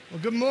Well,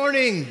 good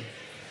morning.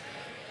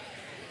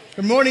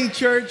 Good morning,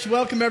 church.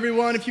 Welcome,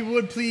 everyone. If you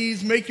would,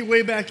 please make your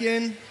way back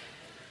in.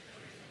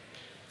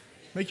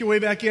 Make your way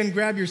back in.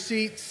 Grab your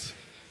seats.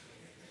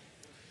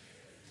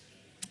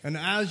 And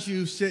as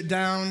you sit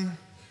down,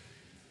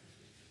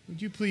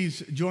 would you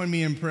please join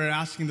me in prayer,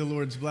 asking the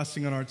Lord's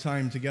blessing on our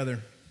time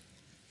together.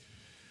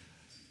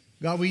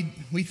 God, we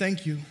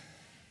thank you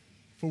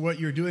for what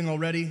you're doing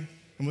already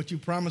and what you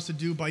promised to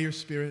do by your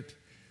Spirit.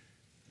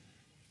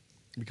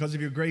 Because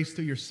of your grace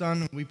through your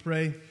Son, we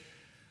pray,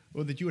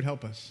 Lord, that you would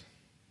help us.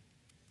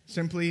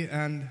 Simply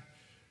and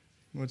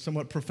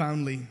somewhat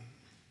profoundly,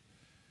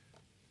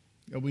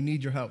 we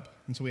need your help,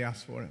 and so we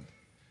ask for it.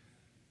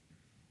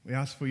 We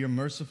ask for your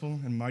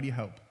merciful and mighty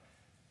help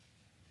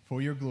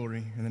for your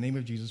glory. In the name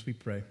of Jesus we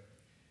pray.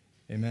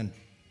 Amen.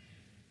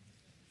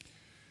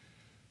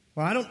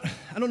 Well, I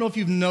don't know if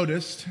you've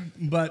noticed,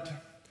 but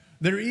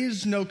there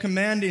is no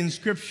command in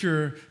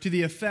Scripture to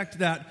the effect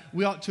that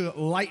we ought to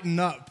lighten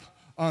up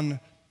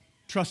on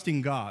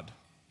trusting God.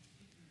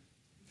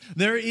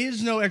 There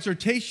is no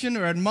exhortation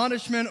or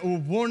admonishment or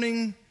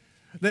warning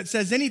that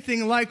says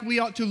anything like we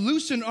ought to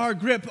loosen our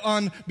grip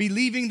on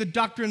believing the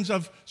doctrines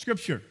of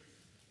Scripture.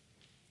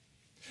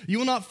 You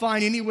will not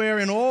find anywhere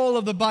in all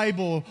of the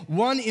Bible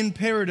one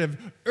imperative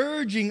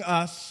urging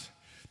us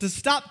to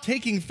stop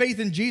taking faith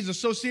in Jesus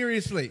so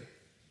seriously,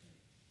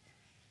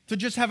 to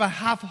just have a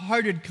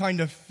half-hearted kind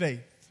of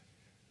faith.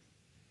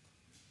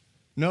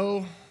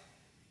 No,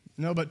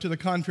 but to the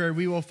contrary,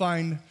 we will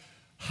find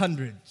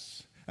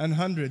hundreds and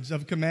hundreds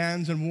of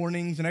commands and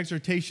warnings and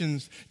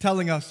exhortations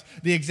telling us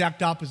the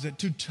exact opposite,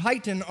 to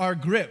tighten our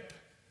grip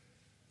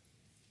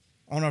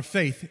on our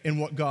faith in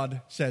what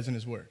God says in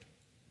His Word.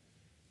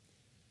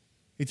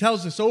 He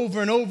tells us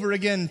over and over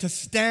again to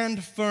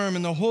stand firm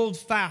and to hold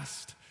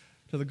fast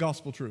to the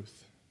gospel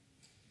truth.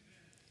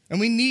 And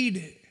we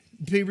need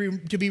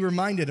to be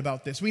reminded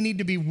about this. We need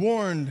to be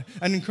warned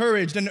and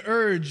encouraged and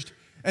urged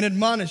and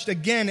admonished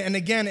again and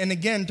again and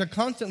again to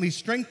constantly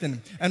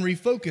strengthen and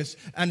refocus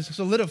and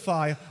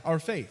solidify our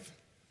faith.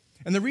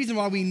 And the reason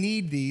why we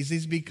need these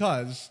is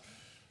because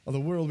of the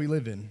world we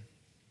live in.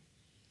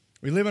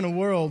 We live in a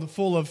world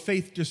full of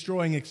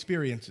faith-destroying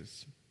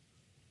experiences.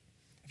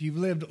 If you've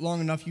lived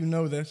long enough, you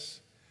know this.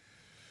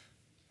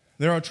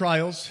 There are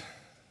trials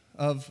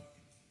of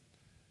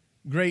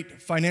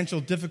great financial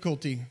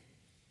difficulty,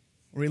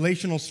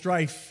 relational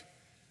strife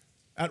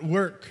at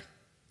work,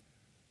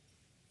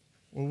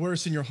 or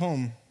worse, in your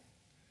home,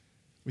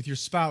 with your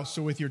spouse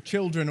or with your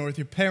children or with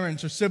your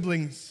parents or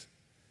siblings,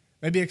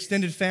 maybe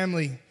extended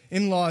family,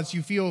 in-laws.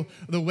 You feel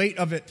the weight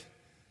of it.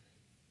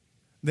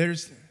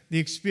 There's the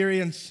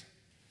experience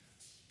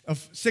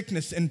of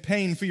sickness and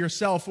pain for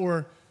yourself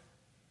or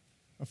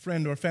a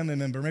friend or a family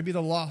member. Maybe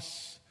the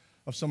loss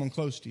of someone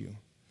close to you.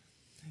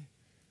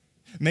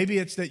 Maybe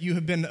it's that you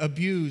have been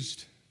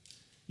abused,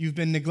 you've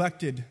been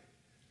neglected,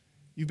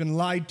 you've been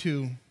lied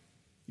to,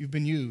 you've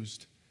been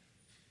used.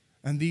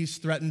 And these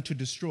threaten to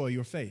destroy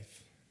your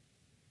faith.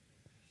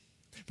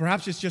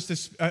 Perhaps it's just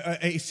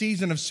a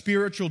season of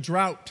spiritual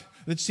drought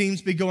that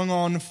seems to be going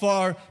on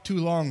far too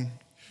long.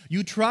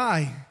 You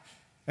try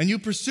and you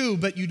pursue,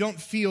 but you don't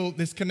feel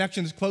this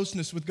connection, this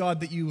closeness with God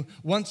that you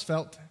once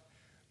felt,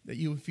 that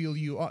you feel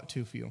you ought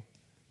to feel.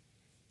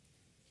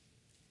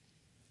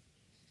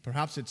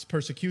 Perhaps it's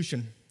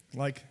persecution,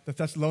 like the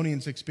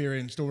Thessalonians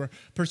experienced, or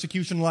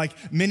persecution like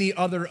many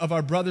other of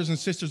our brothers and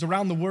sisters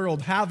around the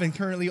world have and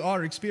currently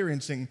are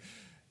experiencing.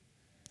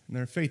 And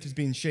their faith is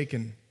being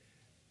shaken.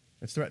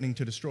 It's threatening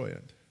to destroy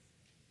it.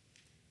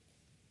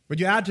 But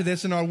you add to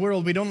this, in our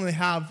world, we don't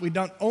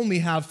only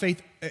have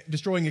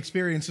faith-destroying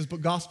experiences,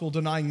 but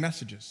gospel-denying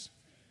messages.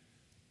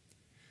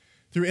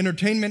 Through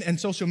entertainment and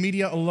social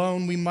media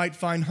alone, we might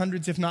find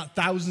hundreds, if not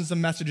thousands, of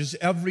messages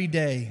every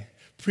day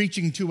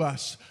preaching to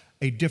us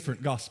a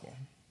different gospel.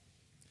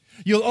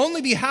 You'll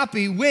only be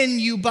happy when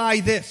you buy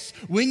this,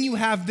 when you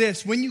have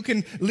this, when you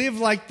can live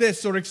like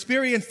this or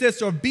experience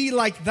this or be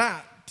like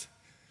that.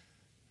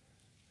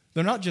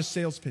 They're not just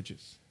sales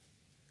pitches.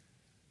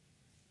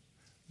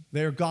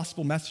 They're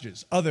gospel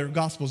messages, other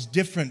gospels,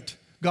 different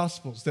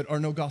gospels that are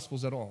no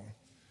gospels at all.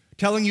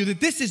 Telling you that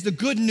this is the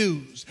good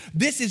news,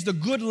 this is the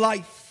good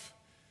life.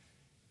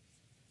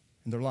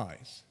 And they're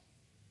lies.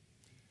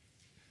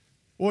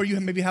 Or you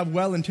maybe have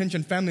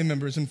well-intentioned family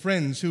members and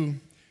friends who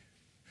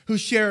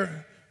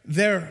share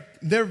their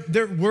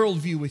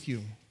worldview with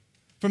you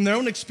from their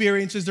own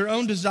experiences, their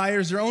own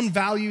desires, their own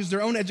values,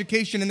 their own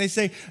education, and they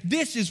say,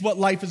 this is what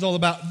life is all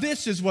about.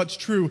 This is what's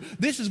true.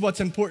 This is what's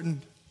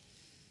important.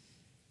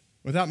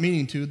 Without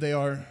meaning to, they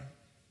are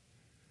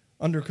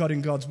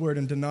undercutting God's word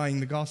and denying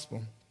the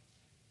gospel.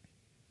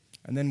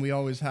 And then we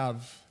always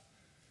have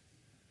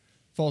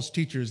false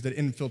teachers that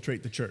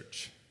infiltrate the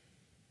church.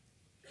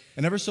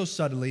 And ever so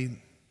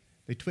subtly,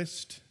 they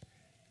twist,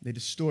 they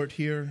distort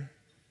here,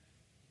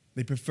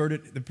 they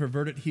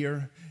pervert it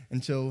here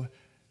until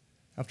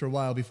after a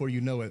while, before you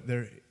know it,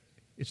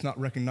 it's not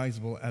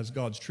recognizable as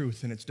God's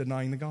truth and it's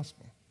denying the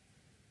gospel.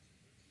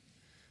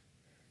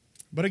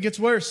 But it gets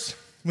worse.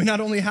 We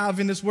not only have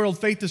in this world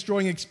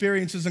faith-destroying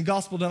experiences and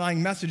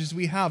gospel-denying messages,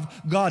 we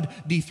have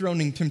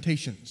God-dethroning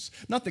temptations.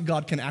 Not that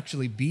God can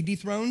actually be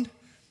dethroned,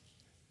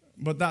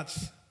 but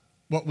that's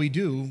what we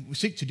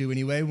seek to do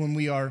anyway, when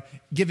we are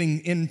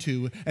giving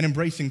into and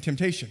embracing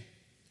temptation.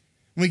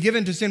 When we give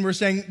in to sin, we're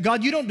saying,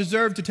 God, you don't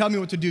deserve to tell me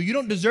what to do. You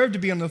don't deserve to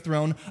be on the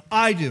throne.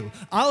 I do.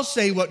 I'll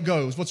say what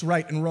goes, what's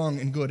right and wrong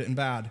and good and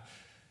bad.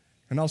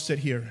 And I'll sit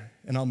here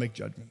and I'll make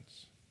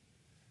judgments.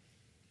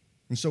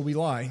 And so we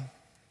lie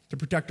to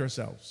protect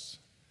ourselves.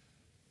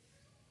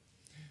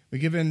 We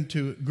give in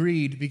to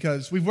greed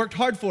because we've worked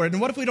hard for it.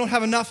 And what if we don't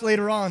have enough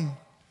later on?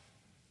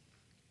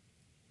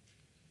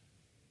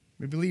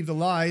 We believe the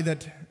lie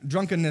that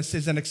drunkenness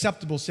is an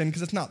acceptable sin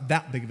because it's not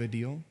that big of a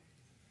deal.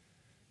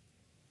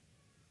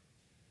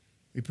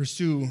 We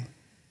pursue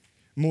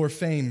more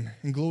fame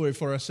and glory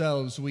for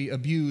ourselves. We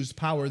abuse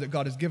power that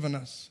God has given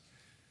us.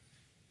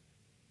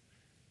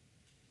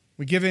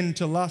 We give in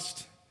to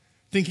lust,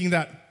 thinking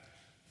that,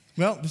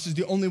 well, this is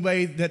the only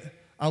way that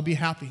I'll be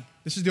happy.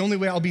 This is the only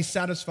way I'll be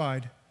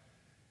satisfied.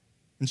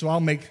 And so I'll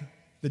make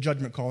the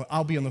judgment call.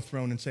 I'll be on the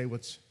throne and say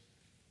what's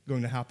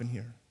going to happen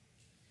here.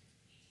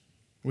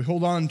 We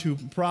hold on to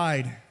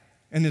pride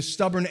and this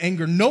stubborn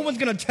anger. No one's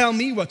going to tell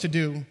me what to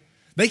do.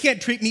 They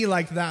can't treat me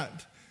like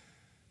that.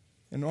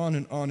 And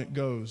on it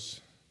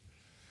goes.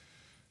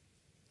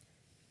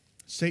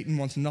 Satan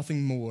wants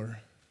nothing more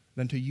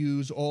than to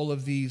use all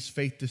of these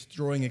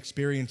faith-destroying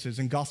experiences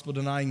and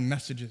gospel-denying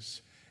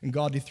messages and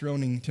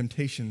God-dethroning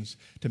temptations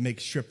to make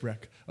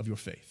shipwreck of your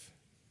faith.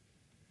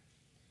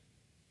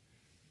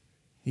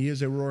 He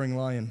is a roaring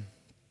lion,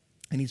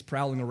 and he's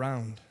prowling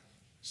around,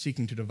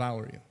 seeking to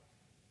devour you.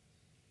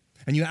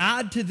 And you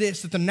add to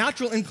this that the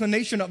natural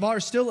inclination of our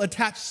still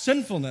attached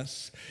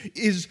sinfulness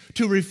is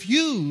to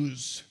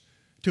refuse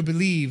to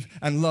believe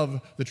and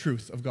love the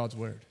truth of God's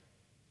word.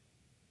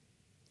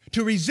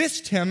 To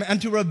resist him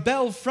and to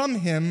rebel from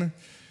him.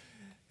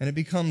 And it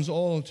becomes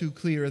all too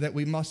clear that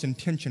we must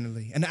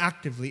intentionally and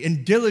actively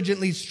and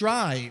diligently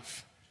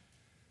strive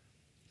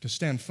to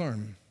stand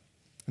firm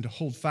and to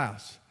hold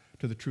fast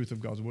to the truth of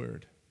God's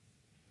word.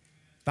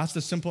 That's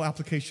the simple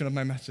application of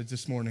my message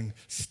this morning.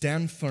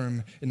 Stand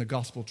firm in the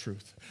gospel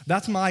truth.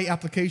 That's my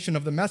application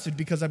of the message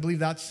because I believe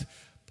that's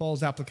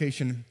Paul's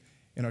application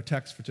in our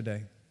text for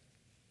today.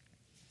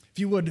 If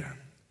you would,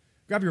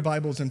 grab your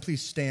Bibles and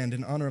please stand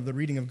in honor of the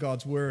reading of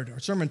God's word. Our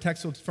sermon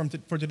text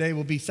for today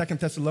will be 2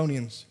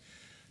 Thessalonians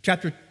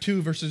chapter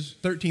 2, verses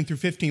 13 through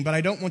 15, but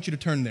I don't want you to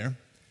turn there.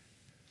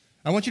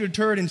 I want you to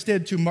turn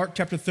instead to Mark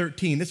chapter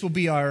 13. This will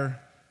be our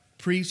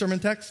pre-sermon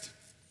text.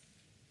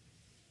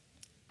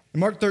 In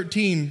Mark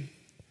 13,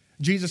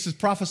 Jesus is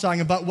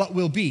prophesying about what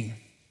will be.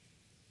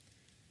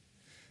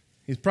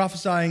 He's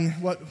prophesying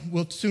what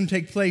will soon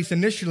take place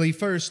initially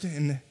first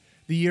in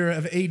the year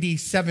of AD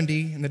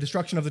 70 and the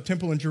destruction of the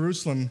temple in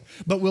Jerusalem,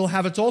 but will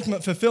have its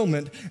ultimate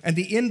fulfillment at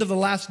the end of the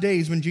last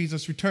days when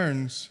Jesus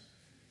returns.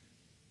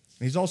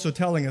 And he's also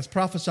telling us,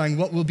 prophesying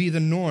what will be the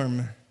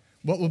norm,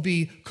 what will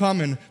be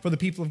common for the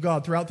people of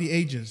God throughout the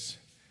ages.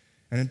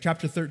 And in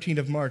chapter 13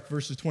 of Mark,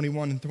 verses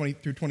 21 and 20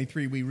 through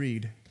 23, we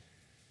read,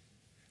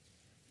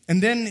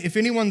 "And then if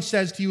anyone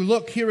says to you,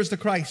 'Look, here is the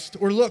Christ,'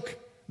 or 'Look,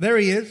 there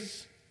he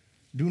is,'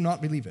 do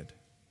not believe it.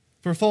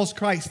 For false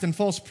Christ and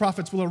false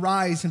prophets will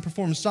arise and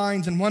perform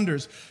signs and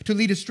wonders to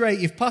lead astray,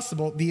 if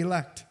possible, the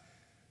elect.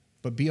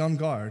 But be on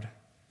guard.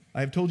 I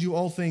have told you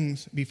all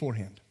things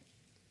beforehand."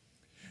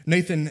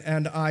 Nathan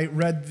and I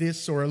read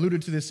this or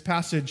alluded to this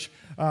passage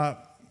the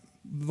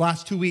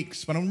last 2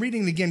 weeks, but I'm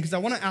reading it again because I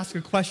want to ask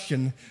a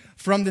question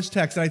from this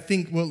text that I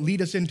think will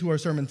lead us into our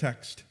sermon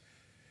text.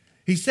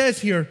 He says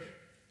here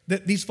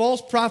that these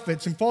false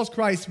prophets and false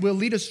Christs will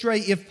lead astray,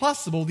 if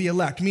possible, the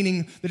elect,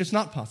 meaning that it's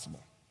not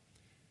possible.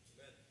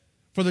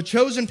 For the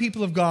chosen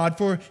people of God,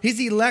 for his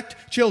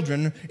elect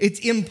children, it's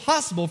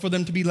impossible for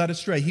them to be led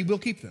astray. He will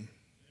keep them.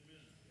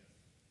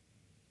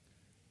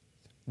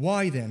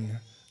 Why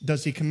then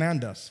does he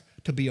command us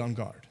to be on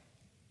guard?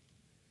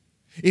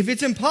 If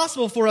it's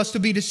impossible for us to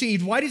be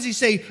deceived, why does he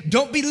say,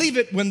 don't believe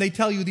it when they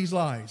tell you these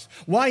lies?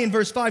 Why in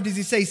verse 5 does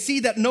he say, see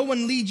that no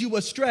one leads you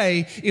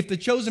astray if the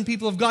chosen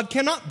people of God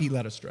cannot be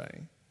led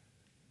astray?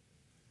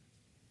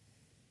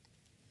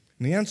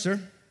 And the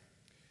answer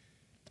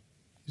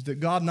is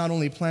that God not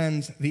only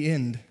plans the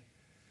end,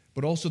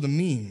 but also the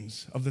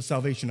means of the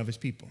salvation of his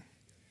people.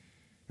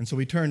 And so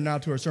we turn now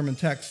to our sermon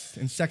text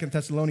in 2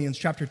 Thessalonians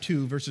chapter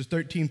 2, verses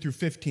 13 through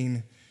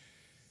 15,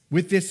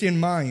 with this in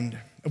mind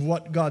of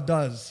what God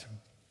does,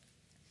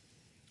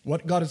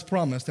 what God has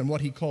promised, and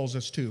what he calls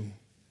us to.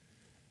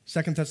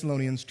 2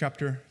 Thessalonians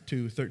chapter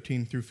 2,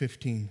 13 through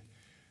 15.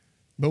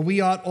 "But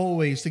we ought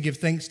always to give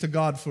thanks to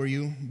God for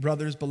you,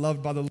 brothers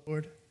beloved by the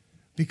Lord,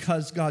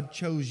 because God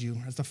chose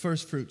you as the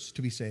firstfruits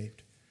to be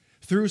saved,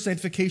 through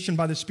sanctification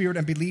by the Spirit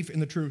and belief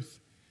in the truth.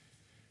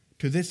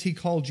 To this he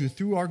called you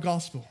through our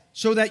gospel,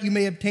 so that you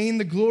may obtain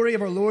the glory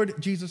of our Lord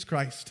Jesus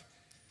Christ.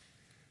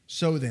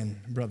 So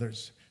then,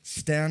 brothers,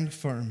 stand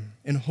firm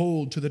and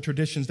hold to the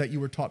traditions that you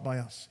were taught by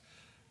us,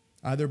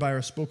 either by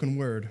our spoken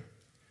word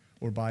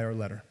or by our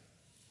letter."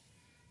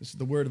 This is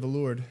the word of the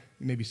Lord.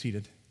 You may be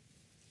seated.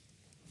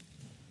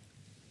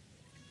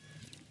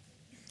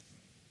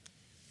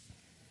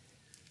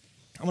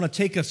 I want to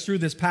take us through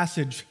this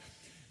passage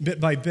bit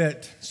by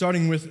bit,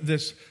 starting with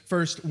this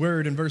first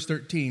word in verse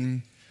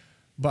 13,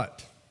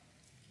 but.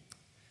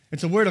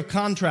 It's a word of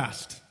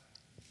contrast.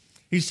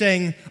 He's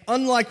saying,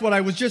 unlike what I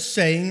was just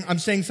saying, I'm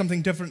saying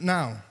something different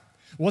now.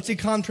 What's he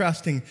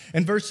contrasting?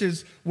 In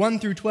verses 1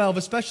 through 12,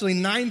 especially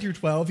 9 through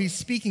 12, he's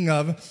speaking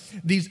of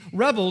these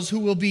rebels who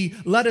will be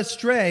led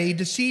astray,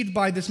 deceived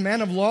by this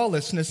man of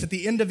lawlessness at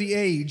the end of the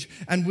age,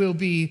 and will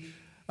be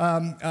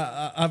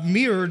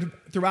mirrored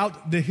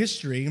throughout the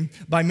history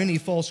by many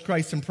false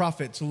Christs and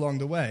prophets along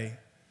the way.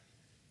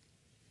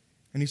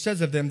 And he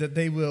says of them that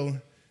they will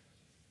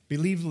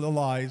believe the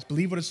lies,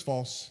 believe what is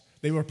false,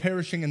 they were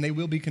perishing and they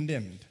will be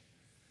condemned.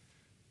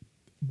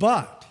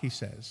 But, he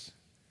says,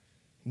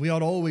 we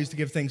ought always to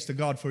give thanks to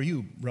God for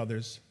you,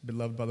 brothers,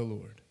 beloved by the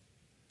Lord.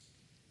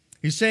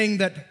 He's saying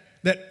that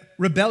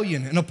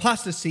rebellion and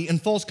apostasy and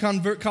false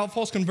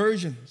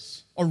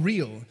conversions are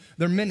real.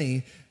 They're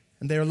many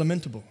and they are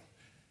lamentable.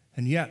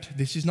 And yet,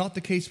 this is not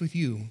the case with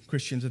you,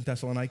 Christians in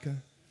Thessalonica.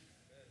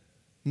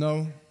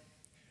 No,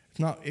 it's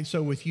not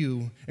so with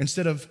you.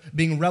 Instead of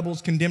being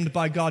rebels condemned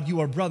by God,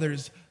 you are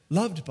brothers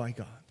loved by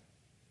God.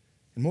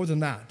 And more than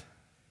that,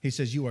 he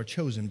says you are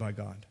chosen by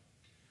God.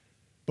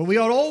 But we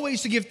ought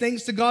always to give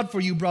thanks to God for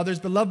you, brothers,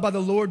 beloved by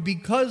the Lord,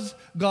 because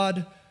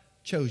God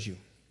chose you.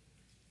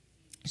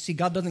 You see,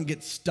 God doesn't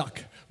get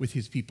stuck with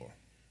his people.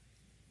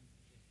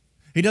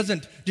 He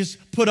doesn't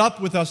just put up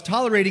with us,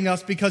 tolerating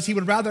us because he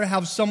would rather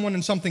have someone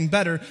and something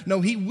better. No,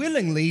 he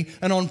willingly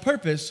and on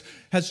purpose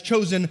has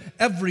chosen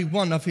every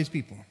one of his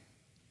people.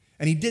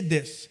 And he did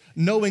this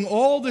knowing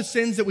all the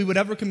sins that we would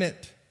ever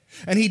commit.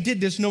 And he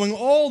did this knowing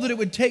all that it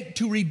would take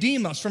to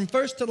redeem us from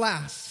first to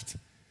last.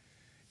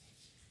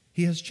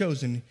 He has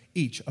chosen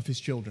each of his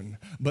children.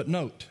 But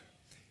note,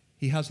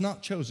 he has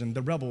not chosen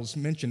the rebels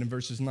mentioned in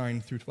verses 9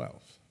 through 12,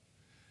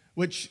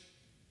 which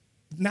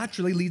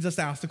naturally leads us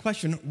to ask the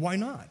question, why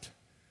not?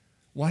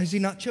 Why has he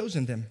not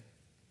chosen them?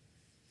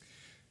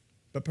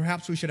 But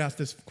perhaps we should ask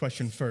this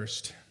question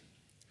first.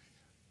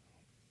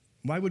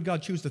 Why would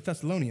God choose the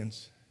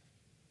Thessalonians?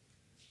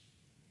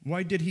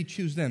 Why did he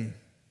choose them?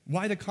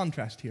 Why the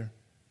contrast here?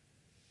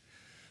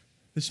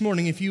 This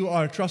morning, if you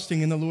are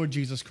trusting in the Lord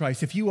Jesus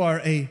Christ, if you are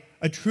a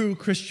true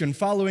Christian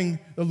following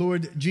the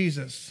Lord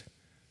Jesus,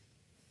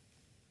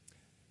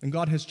 then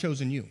God has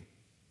chosen you.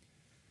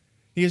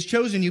 He has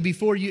chosen you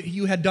before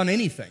you had done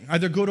anything,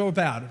 either good or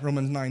bad,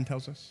 Romans 9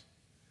 tells us.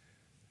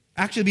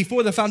 Actually,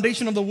 before the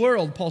foundation of the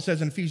world, Paul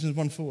says in Ephesians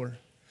 1:4.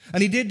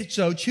 And he did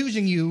so,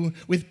 choosing you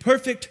with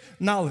perfect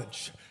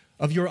knowledge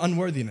of your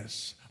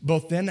unworthiness,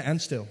 both then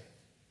and still.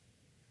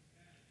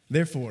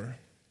 Therefore,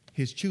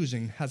 his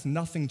choosing has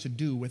nothing to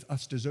do with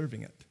us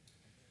deserving it.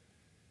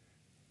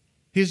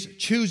 His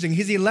choosing,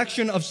 his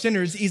election of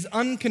sinners is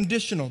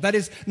unconditional. That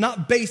is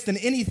not based on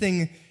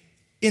anything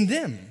in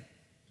them,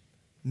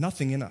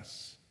 nothing in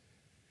us.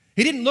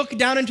 He didn't look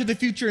down into the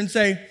future and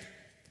say,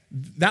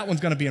 that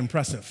one's going to be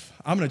impressive.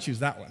 I'm going to choose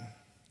that one.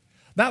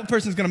 That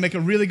person's going to make a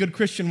really good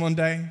Christian one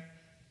day.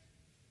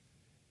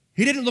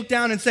 He didn't look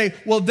down and say,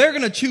 well, they're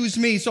going to choose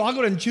me, so I'll go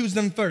ahead and choose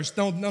them first.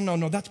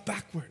 No, that's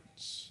backwards.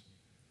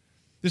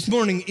 This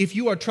morning, if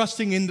you are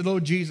trusting in the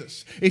Lord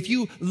Jesus, if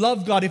you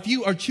love God, if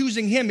you are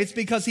choosing him, it's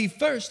because he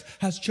first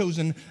has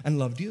chosen and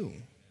loved you.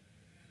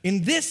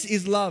 In this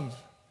is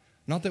love.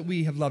 Not that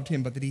we have loved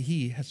him, but that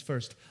he has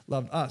first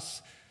loved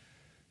us.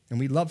 And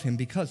we love him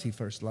because he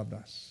first loved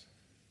us.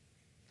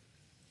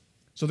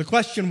 So the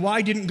question,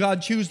 why didn't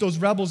God choose those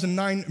rebels in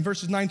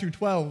verses 9 through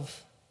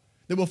 12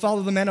 that will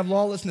follow the man of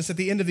lawlessness at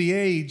the end of the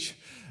age?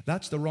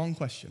 That's the wrong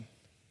question.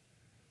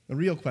 The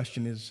real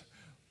question is,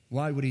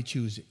 why would he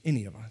choose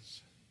any of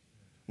us?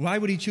 Why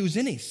would he choose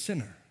any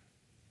sinner?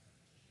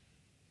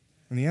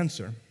 And the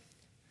answer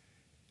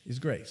is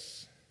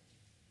grace.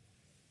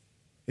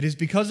 It is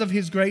because of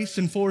his grace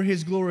and for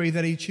his glory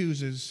that he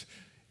chooses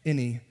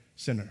any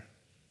sinner.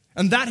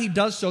 And that he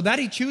does so, that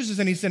he chooses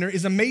any sinner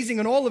is amazing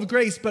in all of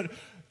grace, but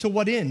to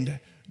what end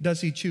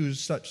does he choose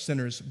such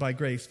sinners by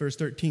grace? Verse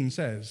 13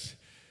 says,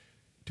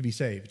 to be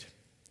saved.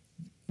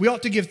 We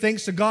ought to give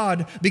thanks to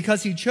God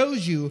because he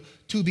chose you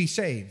to be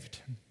saved.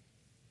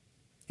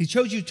 He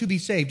chose you to be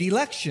saved.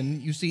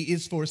 Election, you see,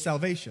 is for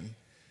salvation.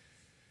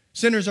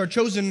 Sinners are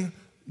chosen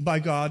by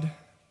God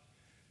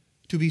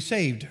to be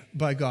saved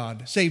by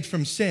God, saved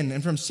from sin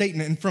and from Satan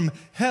and from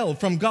hell,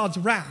 from God's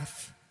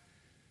wrath,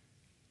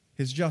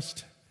 his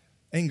just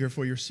anger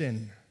for your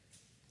sin.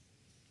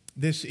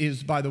 This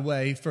is, by the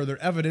way, further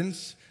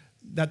evidence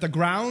that the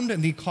ground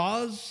and the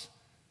cause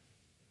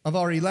of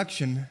our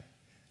election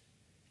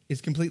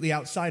is completely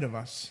outside of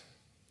us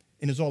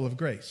and is all of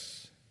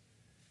grace.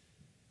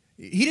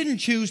 He didn't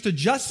choose to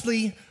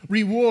justly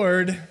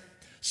reward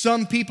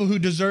some people who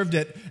deserved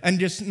it and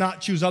just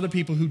not choose other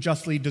people who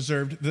justly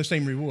deserved the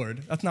same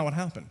reward. That's not what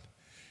happened.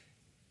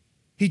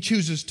 He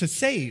chooses to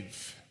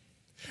save.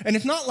 And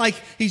it's not like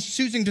he's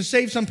choosing to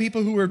save some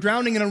people who are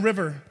drowning in a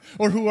river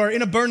or who are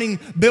in a burning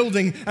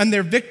building and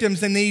they're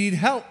victims and they need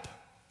help.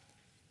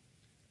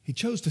 He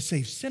chose to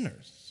save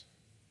sinners.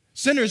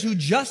 Sinners who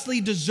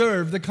justly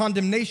deserve the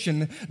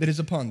condemnation that is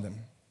upon them.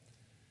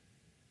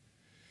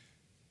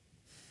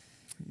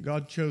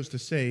 God chose to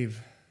save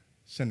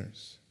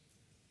sinners.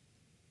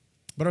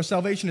 But our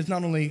salvation is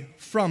not only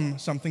from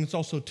something, it's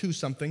also to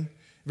something.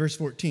 Verse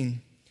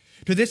 14.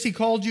 To this he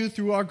called you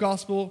through our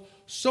gospel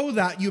so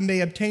that you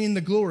may obtain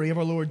the glory of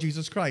our Lord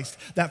Jesus Christ.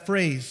 That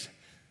phrase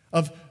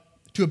of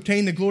to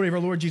obtain the glory of our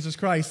Lord Jesus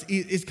Christ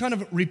is kind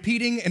of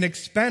repeating and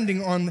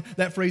expanding on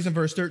that phrase in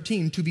verse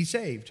 13, to be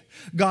saved.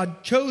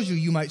 God chose you,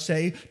 you might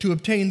say, to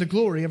obtain the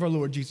glory of our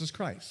Lord Jesus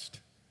Christ.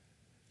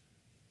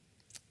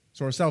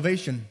 So our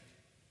salvation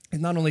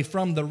is not only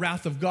from the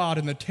wrath of God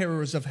and the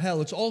terrors of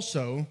hell, it's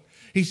also,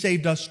 he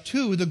saved us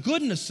to the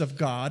goodness of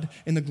God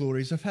and the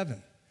glories of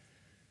heaven.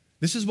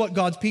 This is what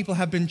God's people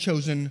have been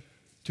chosen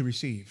to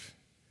receive.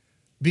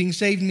 Being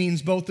saved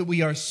means both that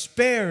we are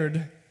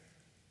spared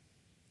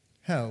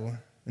hell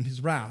and his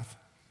wrath,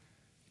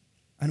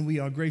 and we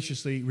are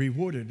graciously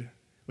rewarded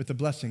with the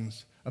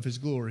blessings of his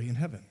glory in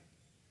heaven.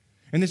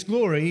 And this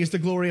glory is the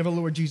glory of our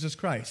Lord Jesus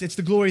Christ. It's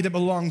the glory that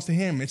belongs to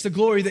him. It's the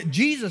glory that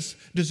Jesus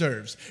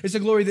deserves. It's the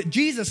glory that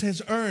Jesus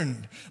has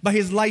earned by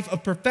his life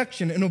of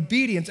perfection and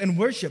obedience and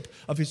worship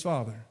of his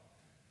Father.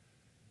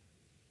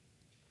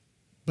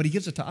 But he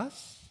gives it to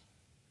us.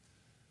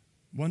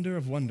 Wonder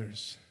of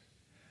wonders.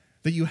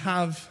 That you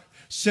have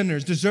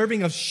sinners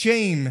deserving of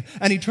shame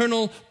and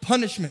eternal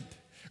punishment,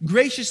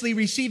 graciously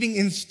receiving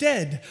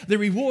instead the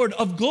reward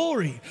of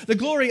glory, the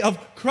glory of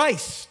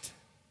Christ.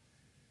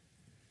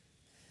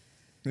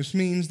 This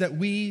means that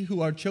we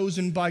who are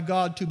chosen by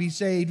God to be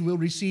saved will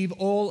receive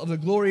all of the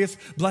glorious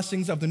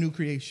blessings of the new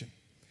creation.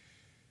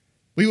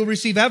 We will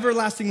receive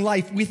everlasting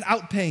life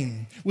without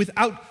pain,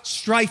 without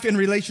strife in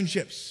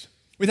relationships,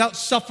 without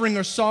suffering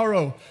or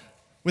sorrow,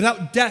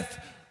 without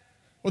death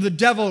or the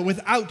devil,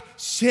 without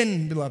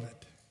sin, beloved.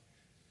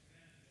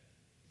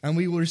 And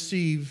we will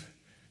receive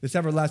this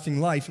everlasting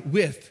life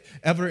with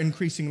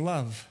ever-increasing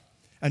love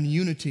and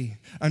unity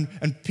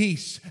and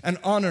peace and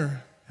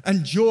honor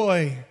and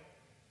joy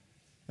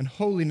and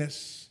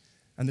holiness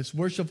and this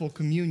worshipful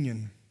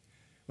communion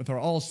with our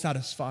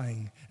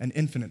all-satisfying and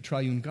infinite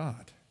triune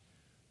God.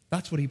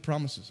 That's what he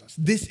promises us.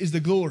 This is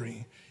the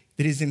glory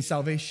that is in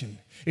salvation.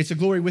 It's a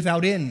glory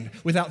without end,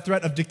 without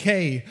threat of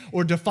decay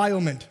or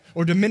defilement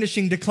or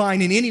diminishing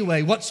decline in any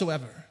way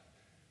whatsoever.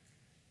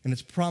 And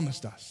it's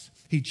promised us.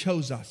 He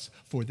chose us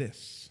for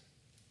this.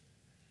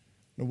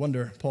 No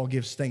wonder Paul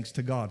gives thanks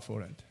to God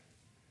for it.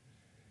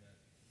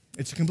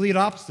 It's a complete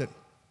opposite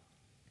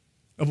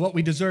of what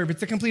we deserve. It's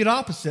the complete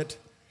opposite.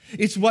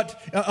 It's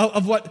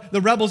of what the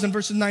rebels in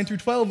verses 9 through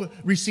 12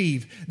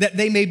 receive, that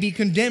they may be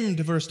condemned,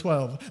 verse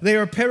 12. They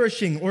are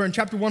perishing, or in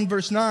chapter 1,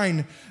 verse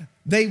 9,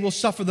 they will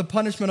suffer the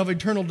punishment of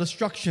eternal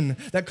destruction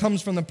that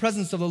comes from the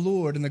presence of the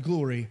Lord and the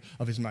glory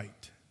of his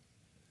might.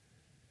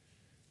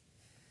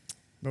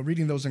 But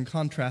reading those in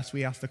contrast,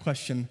 we ask the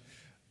question,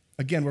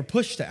 again, we're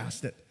pushed to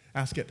ask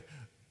it,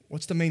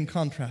 what's the main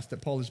contrast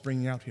that Paul is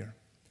bringing out here?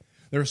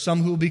 There are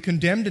some who will be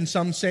condemned and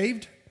some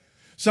saved.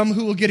 Some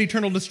who will get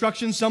eternal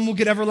destruction. Some will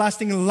get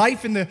everlasting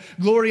life in the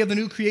glory of the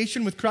new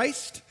creation with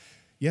Christ.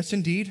 Yes,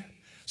 indeed.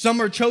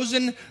 Some are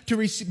chosen to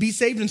be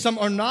saved and some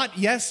are not.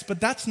 Yes, but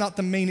that's not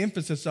the main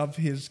emphasis of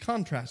his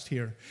contrast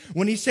here.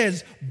 When he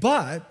says,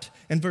 but,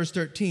 in verse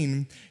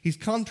 13, he's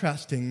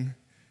contrasting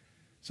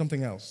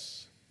something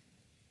else.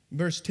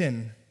 Verse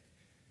 10,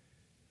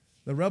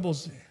 the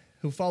rebels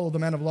who follow the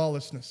man of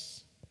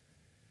lawlessness,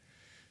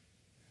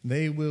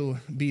 they will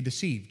be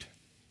deceived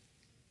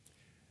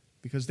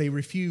because they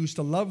refuse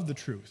to love the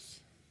truth.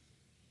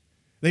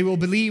 They will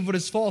believe what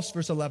is false,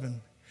 verse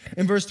 11.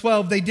 In verse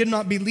 12, they did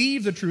not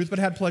believe the truth, but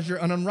had pleasure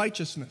in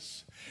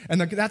unrighteousness.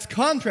 And that's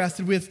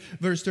contrasted with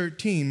verse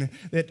 13,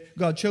 that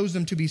God chose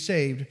them to be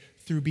saved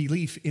through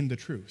belief in the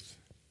truth.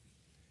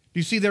 Do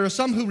you see, there are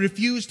some who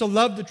refuse to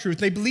love the truth.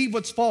 They believe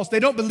what's false.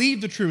 They don't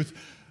believe the truth.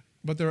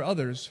 But there are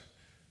others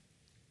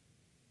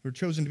who are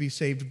chosen to be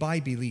saved by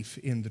belief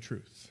in the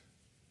truth.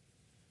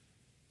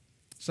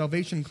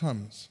 Salvation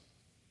comes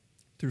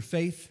through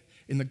faith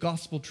in the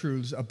gospel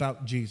truths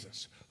about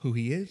Jesus, who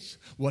he is,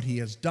 what he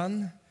has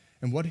done,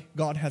 and what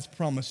God has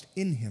promised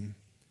in him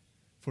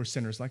for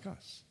sinners like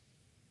us.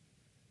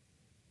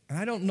 And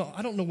I don't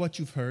know what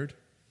you've heard.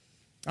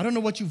 I don't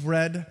know what you've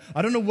read.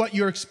 I don't know what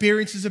your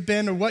experiences have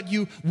been or what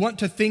you want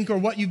to think or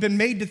what you've been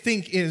made to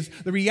think is.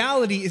 The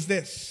reality is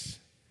this.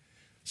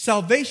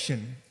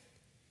 Salvation,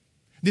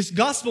 this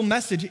gospel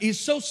message, is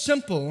so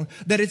simple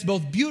that it's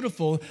both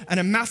beautiful and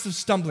a massive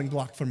stumbling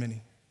block for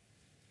many.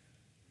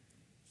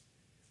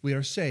 We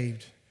are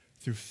saved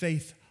through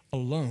faith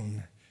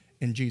alone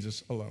in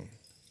Jesus alone.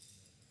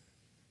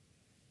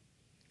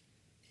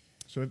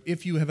 So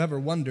if you have ever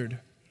wondered,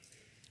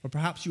 or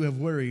perhaps you have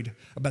worried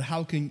about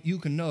how you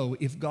can know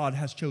if God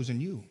has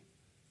chosen you.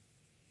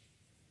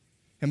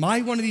 Am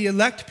I one of the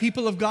elect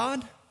people of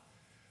God?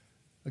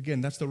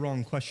 Again, that's the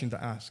wrong question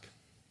to ask.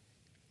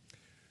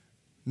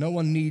 No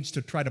one needs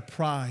to try to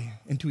pry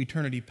into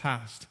eternity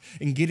past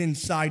and get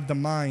inside the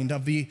mind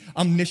of the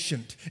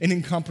omniscient and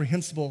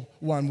incomprehensible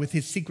one with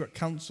his secret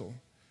counsel.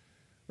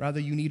 Rather,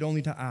 you need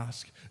only to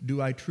ask,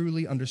 do I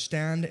truly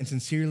understand and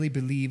sincerely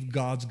believe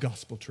God's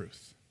gospel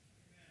truth?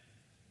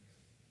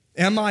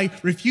 Am I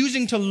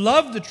refusing to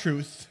love the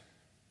truth,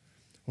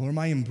 or am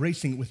I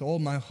embracing it with all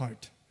my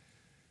heart?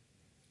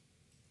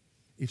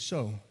 If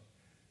so,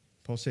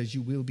 Paul says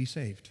you will be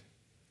saved.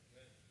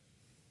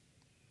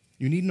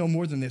 You need no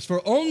more than this.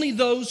 For only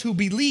those who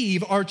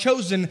believe are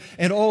chosen,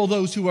 and all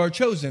those who are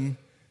chosen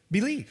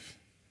believe.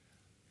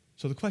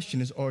 So the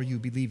question is, are you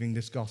believing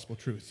this gospel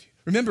truth?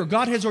 Remember,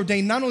 God has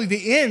ordained not only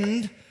the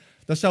end,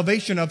 the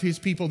salvation of his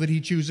people that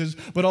he chooses,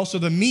 but also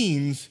the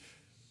means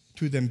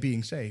to them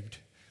being saved.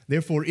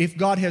 Therefore, if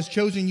God has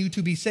chosen you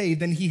to be saved,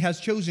 then he has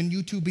chosen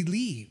you to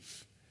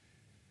believe.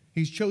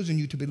 He's chosen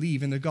you to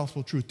believe in the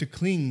gospel truth, to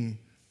cling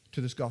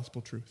to this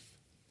gospel truth.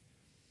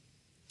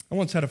 I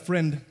once had a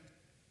friend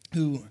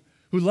who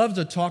loved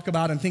to talk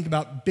about and think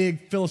about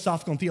big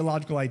philosophical and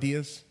theological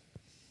ideas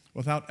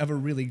without ever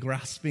really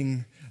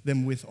grasping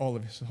them with all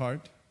of his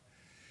heart.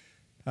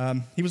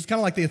 He was kind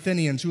of like the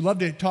Athenians, who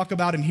loved to talk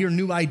about and hear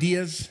new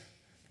ideas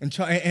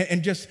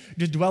and just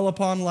dwell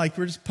upon, like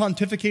we're just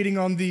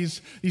pontificating on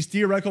these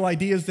theoretical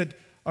ideas that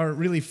are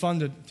really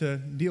fun to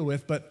deal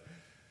with. But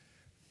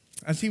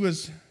as he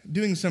was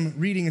doing some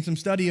reading and some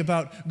study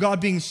about God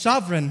being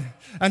sovereign,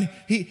 and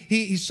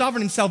he's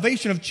sovereign in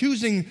salvation of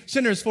choosing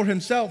sinners for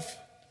himself,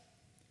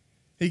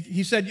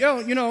 he said,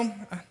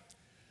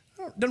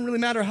 it doesn't really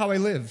matter how I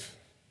live.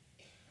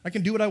 I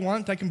can do what I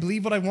want. I can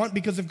believe what I want,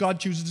 because if God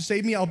chooses to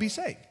save me, I'll be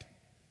saved.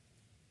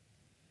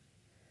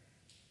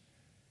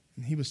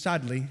 And he was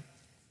sadly,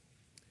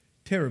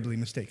 terribly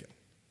mistaken.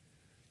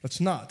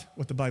 That's not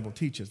what the Bible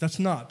teaches. That's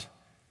not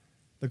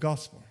the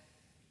gospel.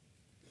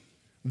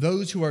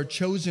 Those who are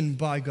chosen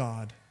by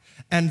God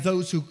and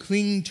those who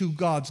cling to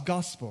God's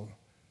gospel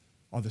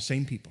are the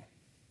same people.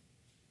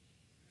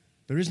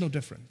 There is no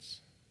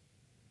difference.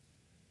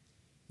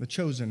 The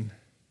chosen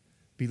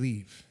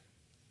believe.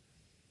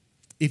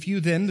 If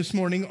you then this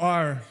morning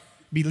are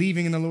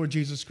believing in the Lord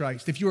Jesus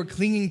Christ, if you are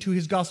clinging to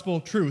his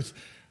gospel truth,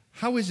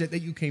 how is it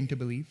that you came to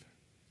believe?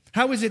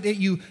 How is it that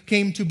you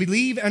came to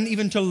believe and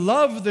even to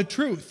love the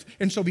truth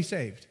and so be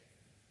saved?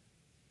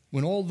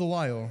 When all the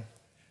while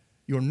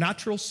your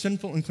natural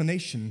sinful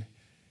inclination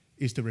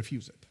is to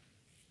refuse it.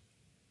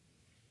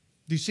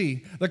 Do you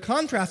see? The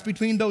contrast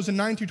between those in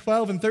 9 through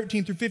 12 and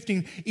 13 through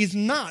 15 is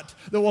not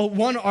that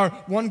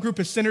one group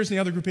is sinners and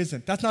the other group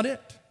isn't. That's not it.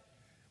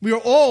 We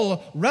are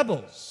all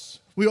rebels.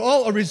 We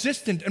all are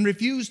resistant and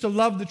refuse to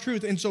love the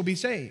truth and so be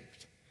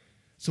saved.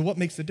 So what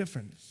makes the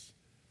difference?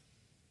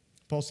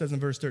 Paul says in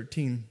verse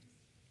 13,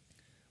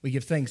 we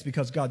give thanks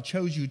because God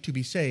chose you to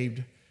be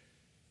saved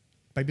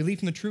by belief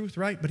in the truth,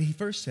 right? But he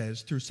first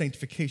says through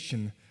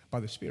sanctification by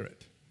the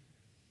Spirit.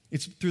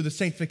 It's through the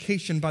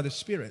sanctification by the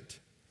Spirit.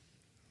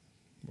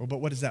 Well,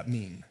 but what does that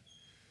mean?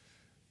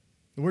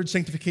 The word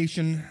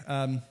sanctification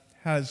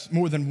has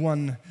more than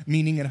one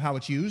meaning in how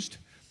it's used.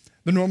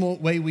 The normal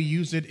way we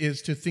use it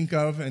is to think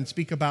of and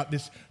speak about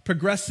this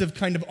progressive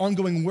kind of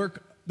ongoing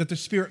work that the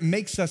Spirit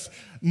makes us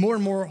more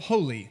and more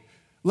holy,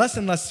 less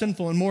and less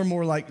sinful, and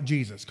more like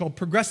Jesus, called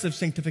progressive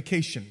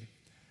sanctification.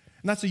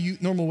 And that's a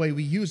normal way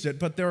we use it,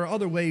 but there are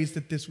other ways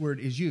that this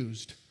word is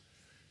used.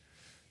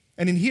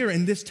 And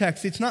in this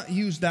text, it's not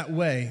used that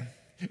way.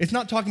 It's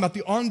not talking about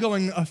the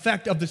ongoing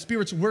effect of the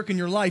Spirit's work in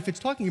your life. It's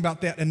talking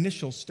about that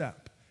initial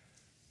step.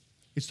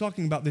 It's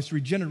talking about this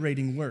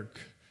regenerating work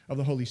of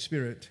the Holy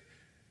Spirit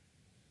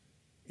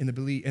in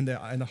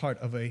the heart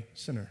of a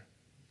sinner.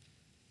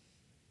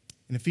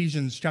 In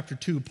Ephesians chapter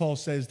 2, Paul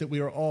says that we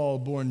are all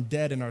born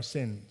dead in our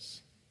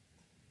sins.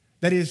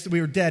 That is, we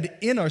are dead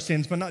in our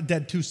sins, but not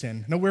dead to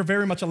sin. No, we're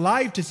very much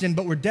alive to sin,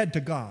 but we're dead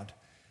to God.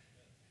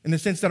 In the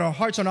sense that our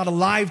hearts are not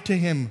alive to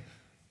him.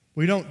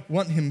 We don't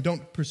want him,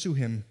 don't pursue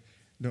him,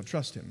 don't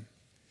trust him.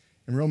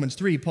 In Romans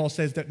 3, Paul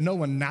says that no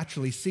one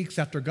naturally seeks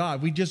after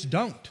God. We just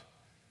don't.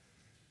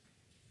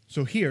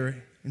 So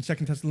here, in 2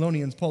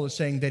 Thessalonians, Paul is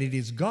saying that it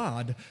is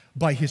God,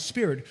 by his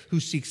Spirit, who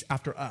seeks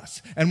after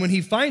us. And when he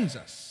finds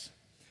us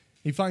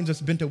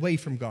bent away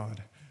from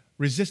God,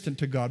 resistant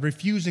to God,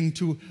 refusing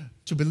to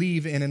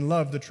believe in and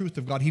love the truth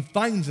of God. He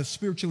finds us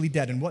spiritually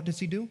dead. And what does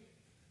he do?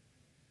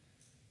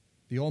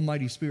 The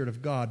Almighty Spirit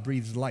of God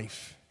breathes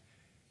life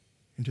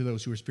into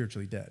those who are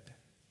spiritually dead.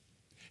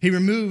 He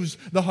removes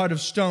the heart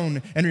of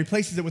stone and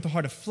replaces it with the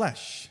heart of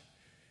flesh.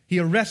 He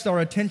arrests our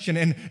attention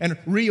and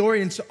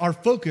reorients our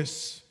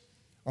focus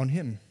on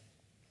him.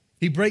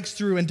 He breaks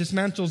through and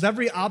dismantles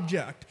every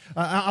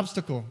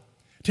obstacle,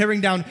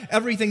 tearing down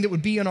everything that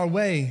would be in our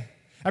way.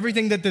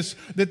 Everything that this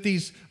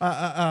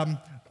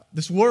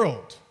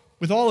world,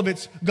 with all of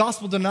its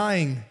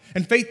gospel-denying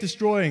and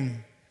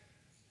faith-destroying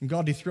and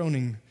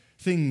God-dethroning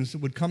things that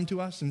would come to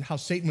us and how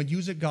Satan would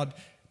use it, God,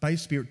 by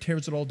his Spirit,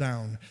 tears it all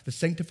down. The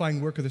sanctifying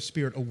work of the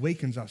Spirit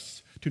awakens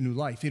us to new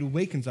life. It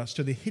awakens us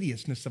to the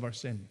hideousness of our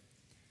sin.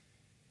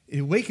 It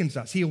awakens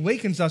us. He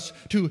awakens us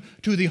to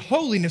the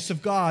holiness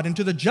of God and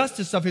to the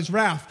justice of his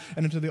wrath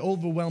and into the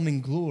overwhelming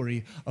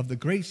glory of the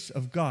grace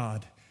of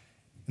God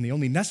and the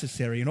only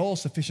necessary and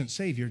all-sufficient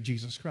Savior,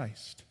 Jesus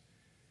Christ.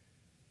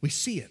 We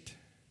see it.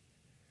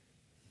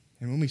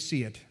 And when we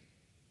see it,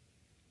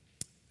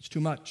 it's too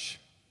much.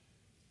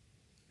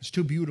 It's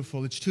too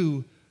beautiful. It's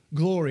too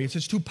glorious.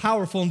 It's too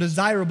powerful and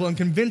desirable and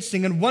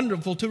convincing and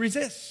wonderful to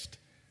resist.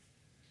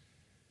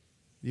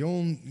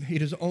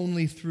 It is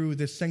only through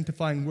this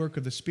sanctifying work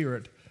of the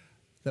Spirit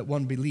that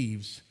one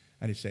believes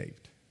and is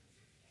saved.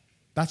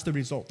 That's the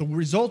result. The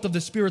result of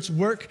the Spirit's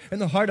work in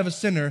the heart of a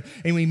sinner,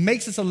 and when he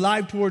makes us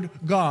alive toward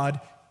God,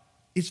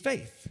 is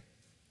faith.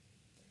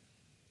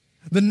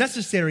 The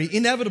necessary,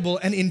 inevitable,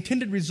 and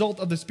intended result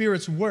of the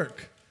Spirit's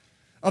work,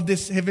 of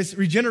his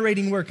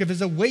regenerating work, of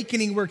his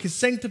awakening work, his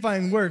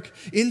sanctifying work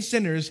in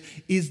sinners,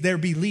 is their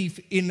belief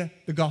in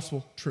the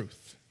gospel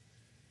truth.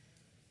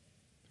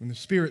 When the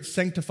Spirit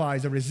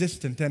sanctifies a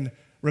resistant and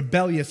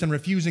rebellious and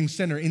refusing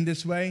sinner in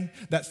this way,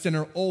 that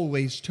sinner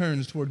always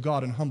turns toward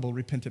God in humble,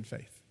 repentant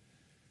faith.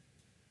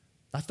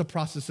 That's the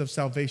process of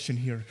salvation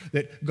here,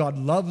 that God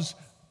loves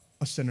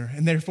a sinner,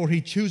 and therefore he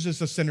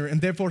chooses a sinner,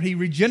 and therefore he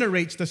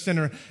regenerates the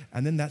sinner,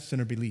 and then that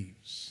sinner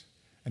believes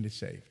and is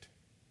saved.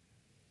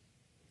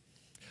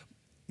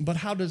 But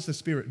how does the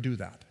Spirit do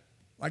that?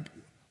 Like,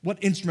 what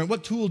instrument,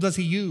 what tool does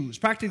he use?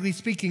 Practically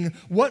speaking,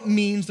 what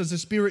means does the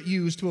Spirit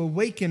use to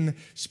awaken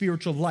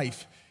spiritual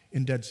life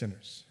in dead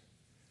sinners?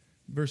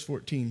 Verse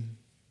 14.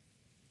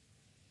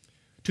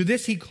 To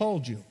this he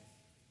called you.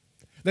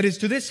 That is,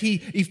 to this he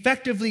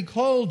effectively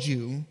called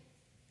you,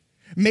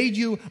 made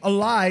you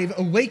alive,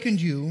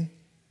 awakened you,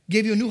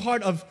 gave you a new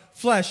heart of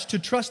flesh to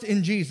trust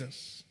in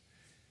Jesus.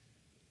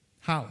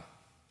 How?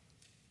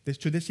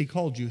 To this he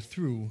called you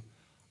through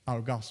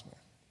our gospel.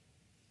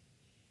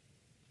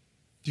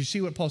 Do you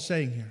see what Paul's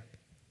saying here?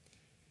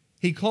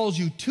 He calls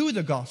you to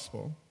the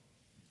gospel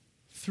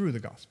through the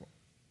gospel.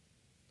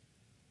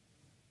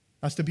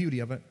 That's the beauty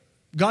of it.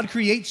 God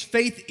creates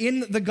faith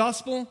in the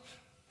gospel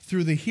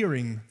through the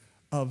hearing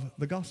of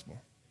the gospel.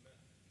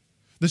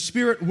 The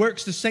Spirit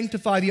works to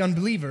sanctify the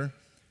unbeliever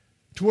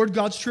toward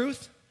God's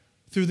truth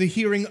through the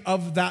hearing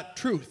of that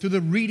truth, through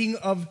the reading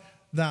of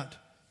that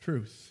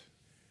truth.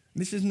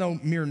 This is no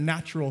mere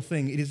natural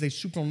thing. It is a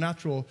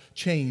supernatural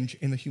change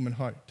in the human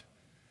heart.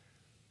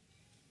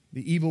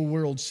 The evil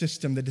world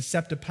system, the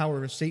deceptive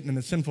power of Satan and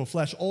the sinful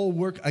flesh all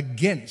work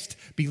against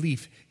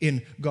belief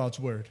in God's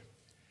word.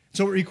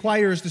 So it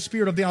requires the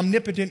Spirit of the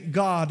omnipotent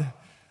God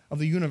of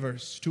the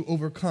universe to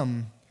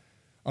overcome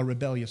our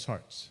rebellious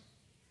hearts.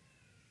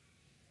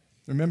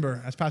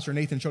 Remember, as Pastor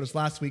Nathan showed us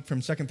last week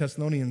from 2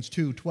 Thessalonians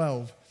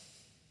 2:12,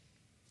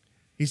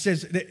 he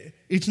says that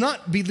it's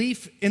not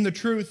belief in the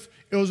truth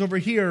is over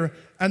here,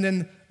 and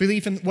then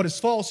belief in what is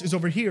false is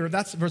over here.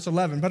 That's verse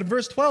 11. But in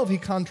verse 12, he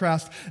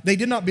contrasts, they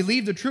did not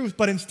believe the truth,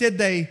 but instead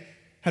they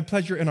had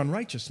pleasure in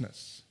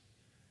unrighteousness.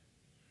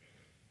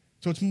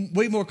 So it's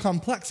way more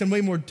complex and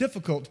way more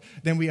difficult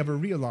than we ever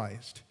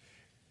realized.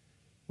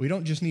 We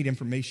don't just need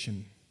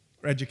information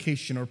or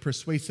education or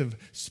persuasive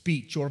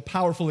speech or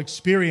powerful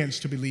experience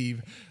to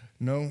believe.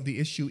 No, the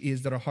issue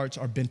is that our hearts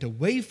are bent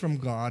away from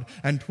God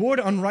and toward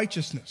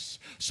unrighteousness.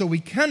 So we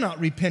cannot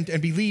repent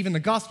and believe in the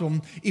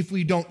gospel if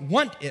we don't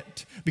want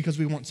it because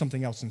we want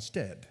something else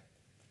instead.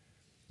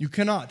 You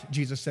cannot,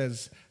 Jesus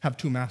says, have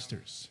two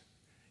masters.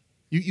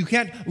 You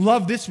can't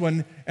love this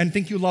one and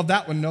think you love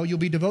that one. No, you'll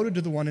be devoted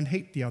to the one and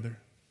hate the other.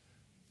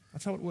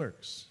 That's how it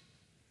works.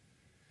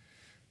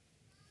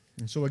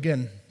 And so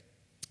again,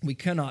 we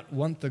cannot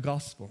want the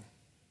gospel.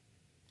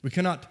 We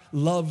cannot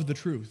love the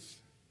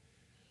truth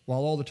while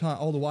all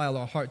the while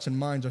our hearts and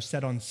minds are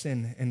set on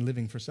sin and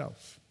living for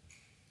self.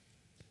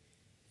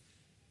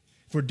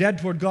 If we're dead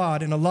toward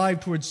God and alive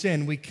toward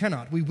sin,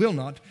 we will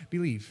not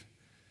believe.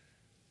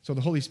 So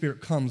the Holy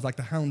Spirit comes like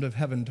the hound of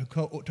heaven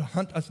to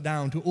hunt us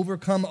down, to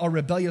overcome our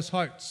rebellious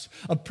hearts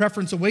of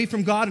preference away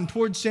from God and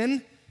toward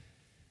sin.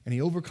 And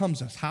he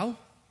overcomes us. How?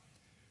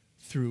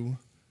 Through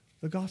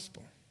the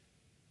gospel.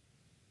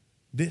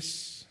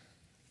 This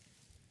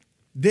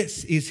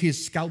is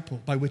his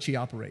scalpel by which he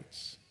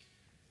operates.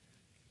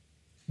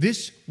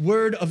 This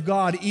word of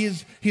God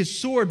is his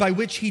sword by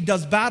which he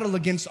does battle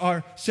against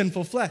our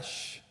sinful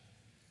flesh.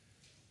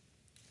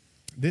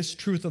 This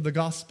truth of the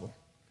gospel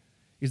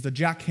is the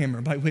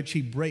jackhammer by which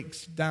he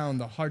breaks down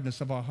the hardness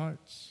of our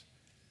hearts.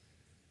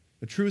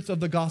 The truth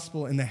of the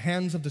gospel in the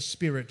hands of the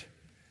Spirit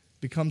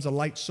becomes a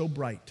light so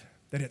bright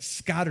that it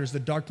scatters the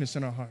darkness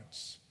in our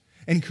hearts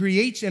and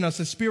creates in us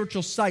a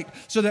spiritual sight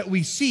so that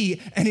we see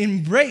and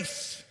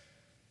embrace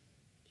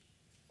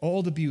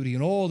all the beauty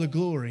and all the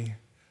glory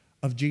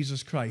of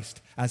Jesus Christ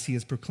as he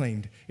is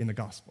proclaimed in the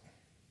gospel.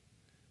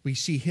 We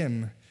see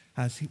him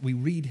as we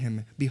read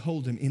him,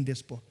 behold him in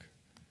this book.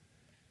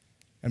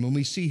 And when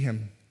we see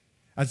him,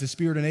 as the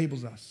Spirit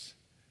enables us,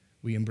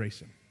 we embrace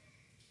him.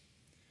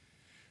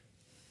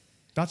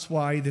 That's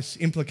why this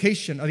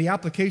implication, or the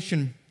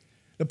application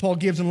that Paul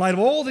gives in light of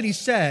all that he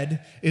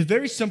said is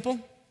very simple,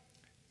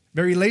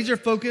 very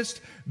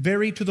laser-focused,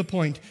 very to the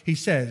point. He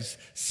says,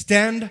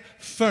 stand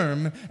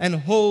firm and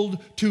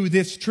hold to